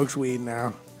Wow. smokes weed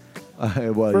now.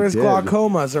 Well, For his he did.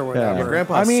 glaucomas or whatever. Your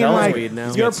grandpa I mean, sells like, weed now.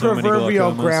 He's your got so many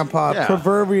proverbial glaucomas. grandpa Yeah.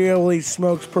 proverbially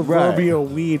smokes proverbial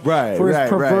weed Right, for his right,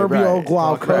 proverbial right.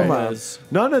 glaucoma.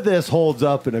 None of this holds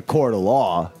up in a court of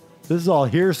law. This is all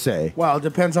hearsay. Well, it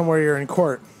depends on where you're in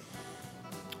court.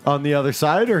 On the other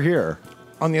side or here?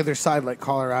 On the other side, like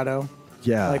Colorado,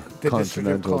 Yeah, Like the District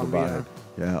of Continental Columbia. Divide.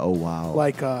 Yeah. Oh wow.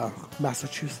 like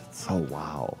Massachusetts, oh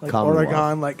wow. like Commonwealth.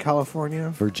 Oregon, like California.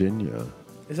 Virginia.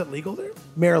 Is it legal there?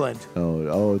 Maryland.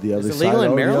 Oh, the other it side. legal in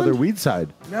the Maryland? other weed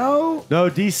side. No. No,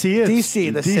 DC. It's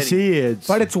DC, the DC. city. It's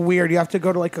But it's weird. You have to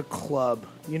go to like a club.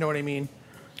 You know what I mean?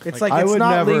 It's like I it's would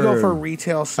not never- legal for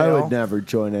retail I sale. would never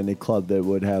join any club that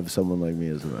would have someone like me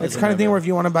as a member. It's the kind of thing where if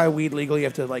you want to buy weed legal, you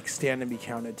have to like stand and be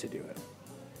counted to do it.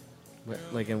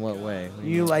 Like in what way?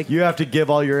 You like You have to give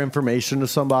all your information to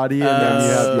somebody, and then you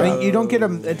have. I mean, you don't get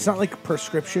a. It's not like a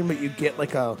prescription, but you get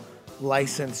like a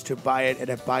license to buy it at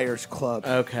a buyer's club,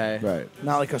 Okay. Right.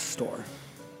 not like a store.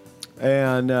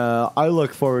 And I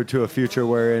look forward to a future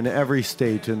where in every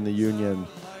state in the union,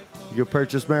 you can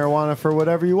purchase marijuana for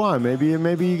whatever you want. Maybe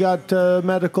you got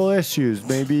medical issues.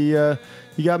 Maybe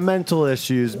you got mental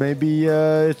issues. Maybe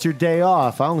it's your day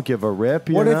off. I don't give a rip.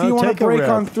 What if you want Take to a break rip.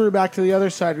 on through back to the other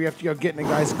side? We have to go get in a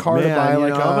guy's car Man, to buy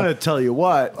like I'm going to tell you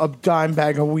what. a dime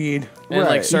bag of weed. And like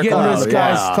Right. You circle get in out. this Oh,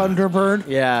 guy's yeah. Thunderbird,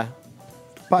 Yeah.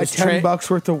 buy His $10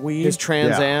 worth of weed. His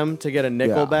Trans Am to get a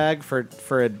nickel Yeah. bag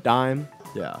for a dime.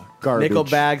 Yeah, garbage. Nickel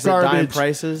bags at dime Garbage.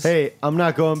 prices. Hey, I'm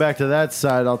not going back to that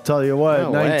side. I'll tell you what.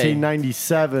 No way.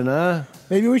 1997, huh?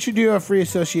 Maybe we should do a free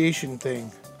association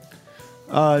thing.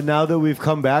 Now that we've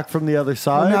come back from the other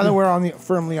side. Now that we're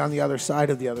firmly on the other side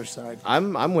of the other side.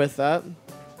 I'm with that.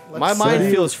 My Let's mind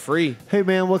say- feels free. Hey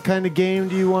man, what kind of game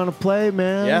do you want to play,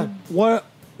 man? Yeah.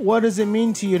 What does it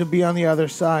mean to you to be on the other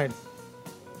side?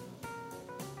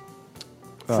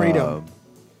 Freedom.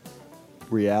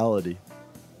 Reality.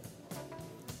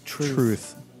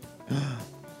 Truth.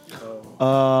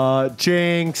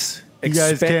 Jinx.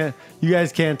 You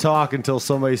guys can't talk until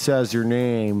somebody says your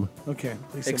name. Okay.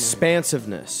 please say my name.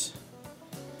 Expansiveness.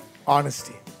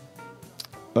 Honesty.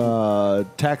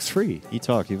 Tax free. You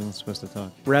talk. You're not supposed to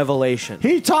talk. Revelation.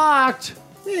 He talked.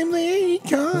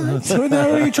 So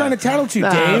now are you trying to tattle to,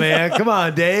 Nah, Dave? man, come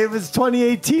on, Dave. It's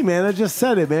 2018, man. I just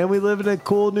said it, man. We live in a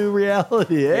cool new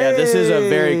reality. Yeah, this is a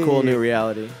very Hey. cool new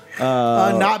reality.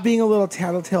 Not being a little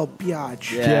tattletale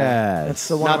biatch. Yeah. That's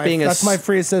the one. Not being That's my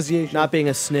free association. Not being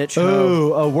a snitch. hoe.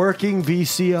 Ooh, a working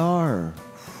VCR.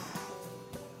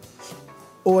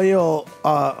 Oil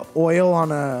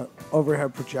on a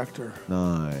overhead projector.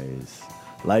 Nice.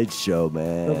 Light show,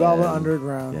 man. The Velvet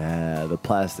Underground. Yeah, the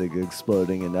plastic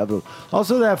exploding inevitable.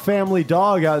 Also, that family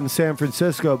dog out in San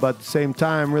Francisco about the same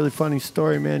time. Really funny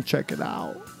story, man. Check it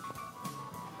out.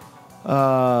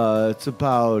 It's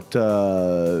about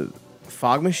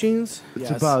fog machines.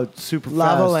 It's about super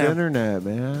Lava fast lamp. internet,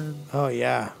 man. Oh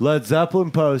yeah. Led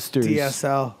Zeppelin posters.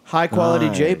 DSL. High quality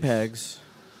Nice. JPEGs.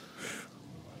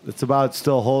 It's about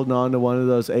still holding on to one of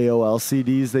those AOL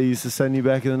CDs they used to send you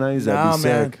back in the 90s. That'd No, be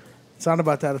man. sick. It's not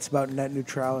about that. It's about net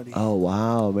neutrality. Oh,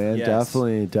 wow, man. Yes.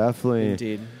 Definitely.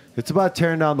 Indeed. It's about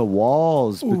tearing down the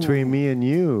walls between me and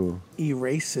you.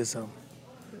 Eracism.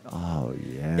 Oh,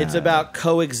 yeah. It's about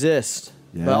coexist.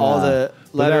 Yeah. But all the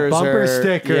With that letters bumper are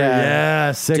sticker.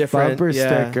 Yeah, sick different, bumper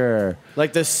yeah. sticker.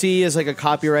 Like the C is like a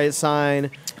copyright sign,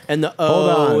 and the Hold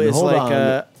O on, is hold like on.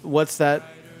 a what's that?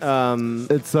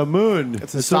 It's a moon.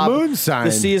 It's a stop. moon sign.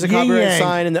 The C is a Yin copyright yang.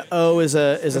 sign, and the O is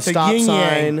a It's a stop yin yang.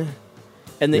 sign,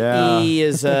 and the Yeah. E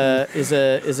is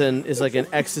like an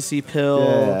ecstasy pill,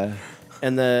 Yeah.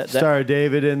 and the Star of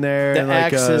David in there. the and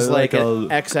like X a, is like a an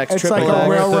XX It's triple like a X.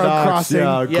 railroad Orthodox, crossing.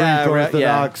 yeah, Greek Yeah,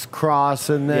 Orthodox cross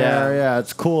in there. Yeah. Yeah,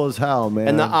 it's cool as hell, man.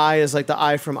 And the I is like the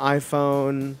I from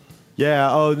iPhone.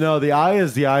 Yeah. Oh no, the I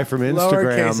is the I from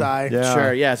Instagram. Lowercase I. Yeah.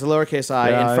 Sure, yeah, it's a lowercase I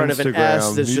Yeah, in front of an Instagram.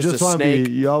 S. There's you just a wanna snake.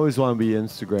 Be, you always want to be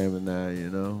Instagramming that, you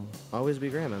know. Always be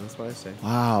gramming. That's what I say.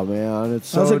 Wow, man, it's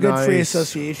so That was a good nice. free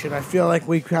association. I feel like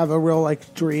we have a real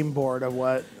like dream board of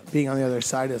what being on the other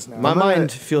side is now. My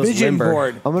mind feels vision limber.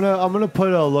 board. I'm gonna put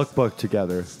a lookbook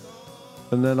together,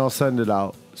 and then I'll send it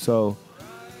out. So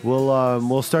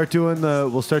we'll start doing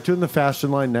the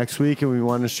fashion line next week, and we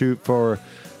want to shoot for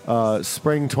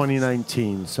spring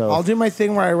 2019. So I'll do my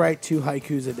thing where I write 2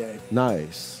 haikus a day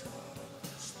nice.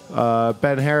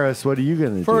 Ben Harris, what are you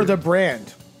gonna for do? the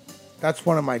brand. That's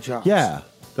one of my jobs. Yeah,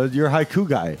 you're a haiku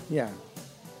guy. Yeah.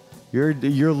 You're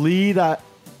lead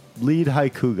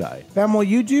haiku guy. Ben, will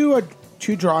you do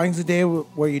 2 drawings a day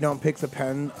where you don't pick the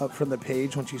pen up from the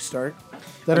page once you start?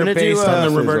 That I'm are gonna do, based on the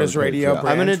Please Roberta's don't Radio pick, yeah.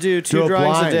 brand. I'm gonna do 2 Do a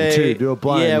drawings blind, a day. too. Do a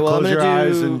blind. Yeah, well, Close I'm your gonna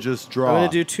eyes do. and just draw. I'm gonna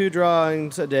do 2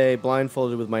 drawings a day,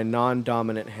 blindfolded with my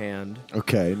non-dominant hand.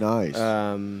 Okay, nice.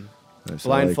 Nice.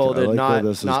 Blindfolded, I like not- where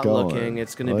this is not going. looking.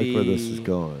 It's gonna I like where this be- is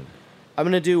going. I'm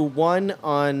gonna do one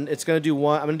on. It's gonna do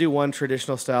one. I'm gonna do one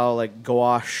traditional style like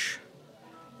gouache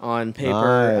on paper.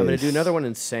 I'm gonna do Nice. another one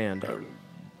in sand.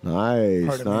 Nice,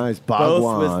 Pardon me. nice. Both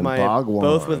Bhagwan, with my Bhagwan.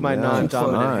 both with my Yeah,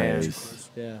 non-dominant nice. hand.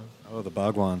 Yeah. Oh, the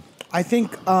Bhagwan. I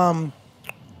think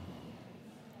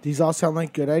these all sound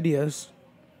like good ideas.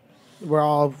 We're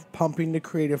all pumping the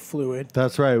creative fluid.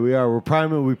 That's right. We are. We're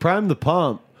priming. We primed the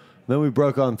pump, then we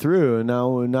broke on through, and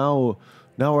now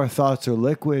our thoughts are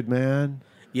liquid, man.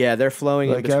 Yeah, they're flowing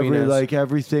in between us.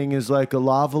 Everything is like a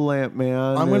lava lamp,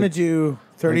 man. I'm going to do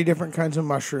 30 different kinds of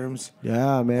mushrooms.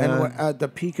 Yeah, man. And at the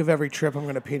peak of every trip, I'm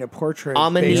going to paint a portrait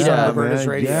Amanita. based on Yeah, Roberta's man.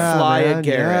 Radio. Yeah, Fly man. a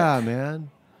Garrett. Yeah, man.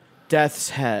 Death's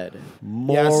Head,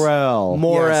 Morel.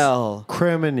 Morel,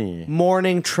 Criminy.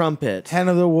 Morning Trumpet, Hen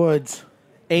of the Woods.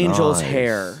 Angel's Nice.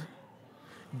 Hair,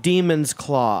 Demon's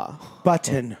Claw,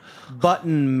 Button.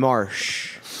 Button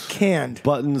Marsh, Canned.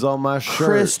 Buttons on my shirt.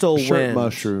 Crystal shirt Wind.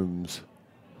 mushrooms.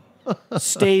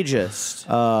 Stagist,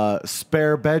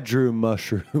 Spare bedroom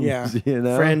mushrooms. Yeah. You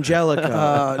know?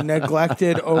 Frangelica,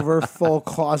 Neglected over full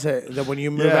closet. That when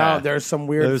you move Yeah. out, there's some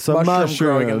weird There's some mushroom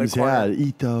growing in the mushrooms. corner. Yeah,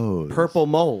 eat those. Purple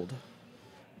Mold.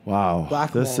 Wow.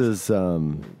 Black this mold. is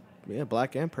Yeah,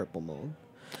 black and purple mold.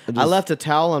 I left a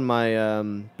towel on my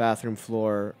bathroom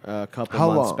floor a couple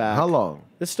how months long? back. How long?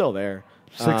 It's still there.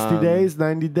 60 days,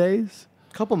 90 days?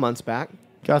 Couple months back.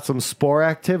 Got some spore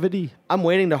activity? I'm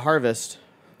waiting to harvest.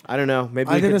 I don't know. Maybe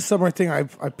I we did could, a summer thing. I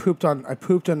pooped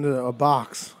into a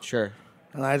box, Sure.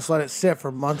 and I just let it sit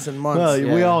for months and months. Well,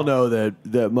 we yeah. all know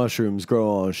that mushrooms grow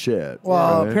on shit.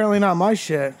 Well, right? apparently not my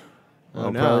shit. Oh,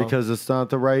 no. Probably because it's not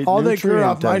the right All that grew nutrient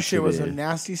off my shit was a density.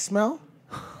 nasty smell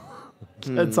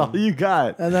That's all you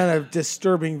got. and then a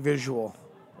disturbing visual.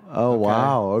 Oh,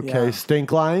 wow. Okay. Yeah.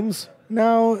 Stink lines?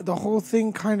 No, the whole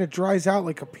thing kind of dries out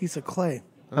like a piece of clay.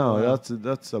 Oh,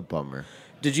 that's a bummer.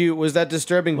 Was that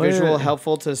disturbing Well, visual yeah.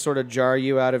 helpful to sort of jar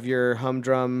you out of your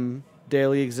humdrum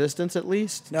daily existence at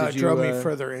least? No, Did it drove you, me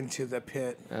further into the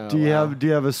pit. Oh, Do you wow.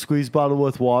 have a squeeze bottle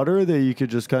with water that you could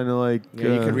just kind of like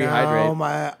Yeah, you could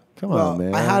rehydrate. No, Come on,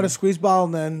 man. I had a squeeze bottle,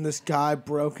 and then this guy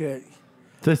broke it.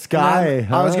 This guy,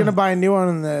 And I was going to buy a new one,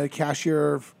 and the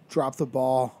cashier dropped the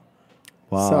ball.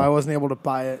 Wow. So I wasn't able to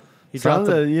buy it.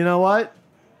 You know what?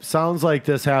 Sounds like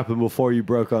this happened before you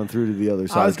broke on through to the other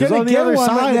side. I was going to get one,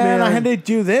 but then I had to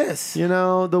do this. You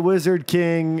know, the Wizard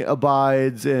King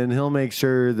abides, and he'll make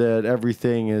sure that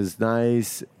everything is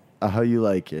nice how you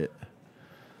like it.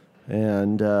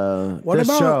 And What this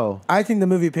about, show. I think the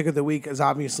movie pick of the week is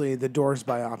obviously the Doors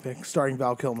biopic starring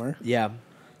Val Kilmer. Yeah.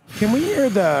 Can we hear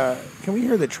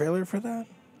the trailer for that?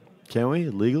 Can we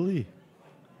legally?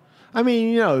 I mean,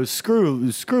 you know, screw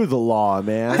the law,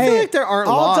 man. I feel like there aren't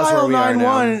I'll laws dial where we are now.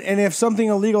 911, and if something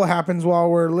illegal happens while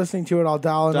we're listening to it, I'll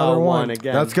dial another one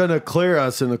again. That's gonna clear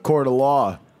us in the court of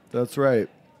law. That's right.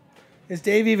 Is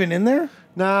Dave even in there?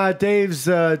 Nah, Dave's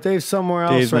somewhere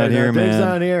else Dave's right not now. here, Dave's man.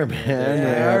 not here, man.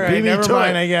 Yeah, all right, beat me never to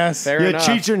mind, it. I guess. Fair You enough.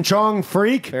 Cheech and Chong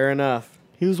freak. Fair enough.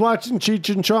 He was watching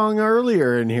Cheech and Chong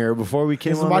earlier in here before we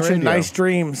came He's on watching the radio. Nice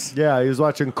Dreams. Yeah, he was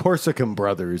watching Corsican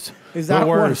Brothers. Is that the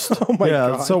one? worst? Oh my yeah,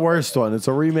 God. it's the worst one. It's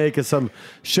a remake of some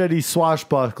shitty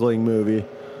swashbuckling movie,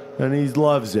 and he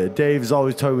loves it. Dave's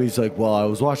always telling me, he's like, "Well, I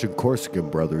was watching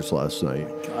Corsican Brothers last night."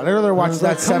 I'd rather watch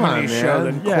that Come on, 70s show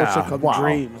man. than Corsican Wow.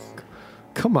 Dreams.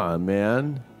 Come on,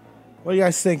 man. What do you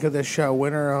guys think of this show? A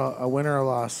winner or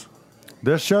loss?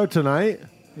 This show tonight.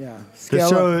 Yeah.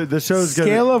 The show's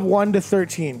scale of 1 to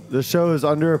 13. The show is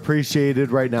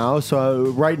underappreciated right now. So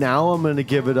right now I'm going to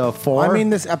give it a 4. I mean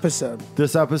this episode.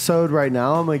 This episode right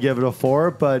now I'm going to give it a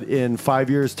 4, but in 5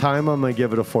 years' time I'm going to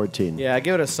give it a 14. Yeah, I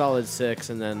give it a solid 6,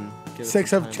 and then give it 6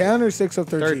 some of time. 10 or 6 of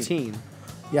 13? 13.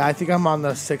 Yeah, I think I'm on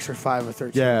the 6 or 5 of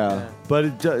 13. Yeah,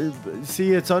 but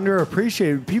see, it's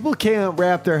underappreciated. People can't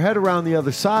wrap their head around the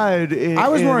other side. I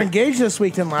was more engaged this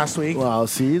week than last week. Well,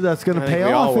 see, that's going to I think pay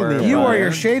we all off in were. the end. You wore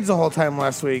your shades the whole time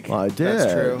last week. Well, I did.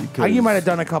 That's true. You might have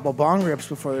done a couple bong rips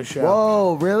before the show.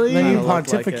 Whoa, really? And then you Kinda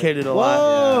looked like pontificated it. a lot.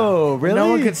 Whoa, really? No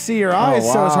one could see your eyes,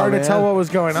 so it's hard to tell what was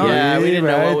going on. Yeah, we didn't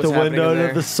know right? what was the happening window in there.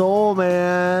 to the soul,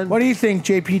 man. What do you think,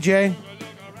 JPJ?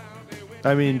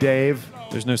 I mean, Dave.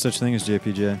 There's no such thing as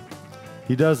JPJ.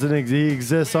 He doesn't. He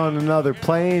exists on another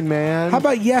plane, man. How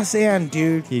about yes and,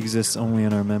 dude? He exists only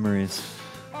in our memories.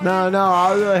 No.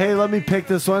 Hey, let me pick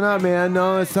this one up, man.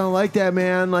 No, it's not like that,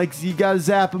 man. Like, you gotta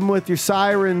zap him with your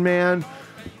siren, man.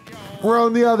 We're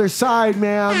on the other side,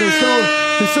 man.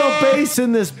 There's no bass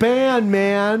in this band,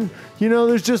 man. You know,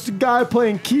 there's just a guy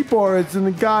playing keyboards and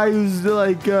a guy who's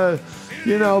like,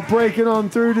 breaking on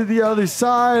through to the other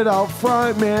side out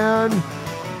front, man.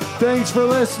 Thanks for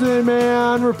listening,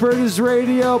 man. Rupertus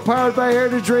Radio, powered by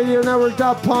Heritage Radio Network.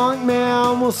 Punk,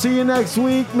 man. We'll see you next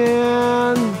week,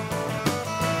 man.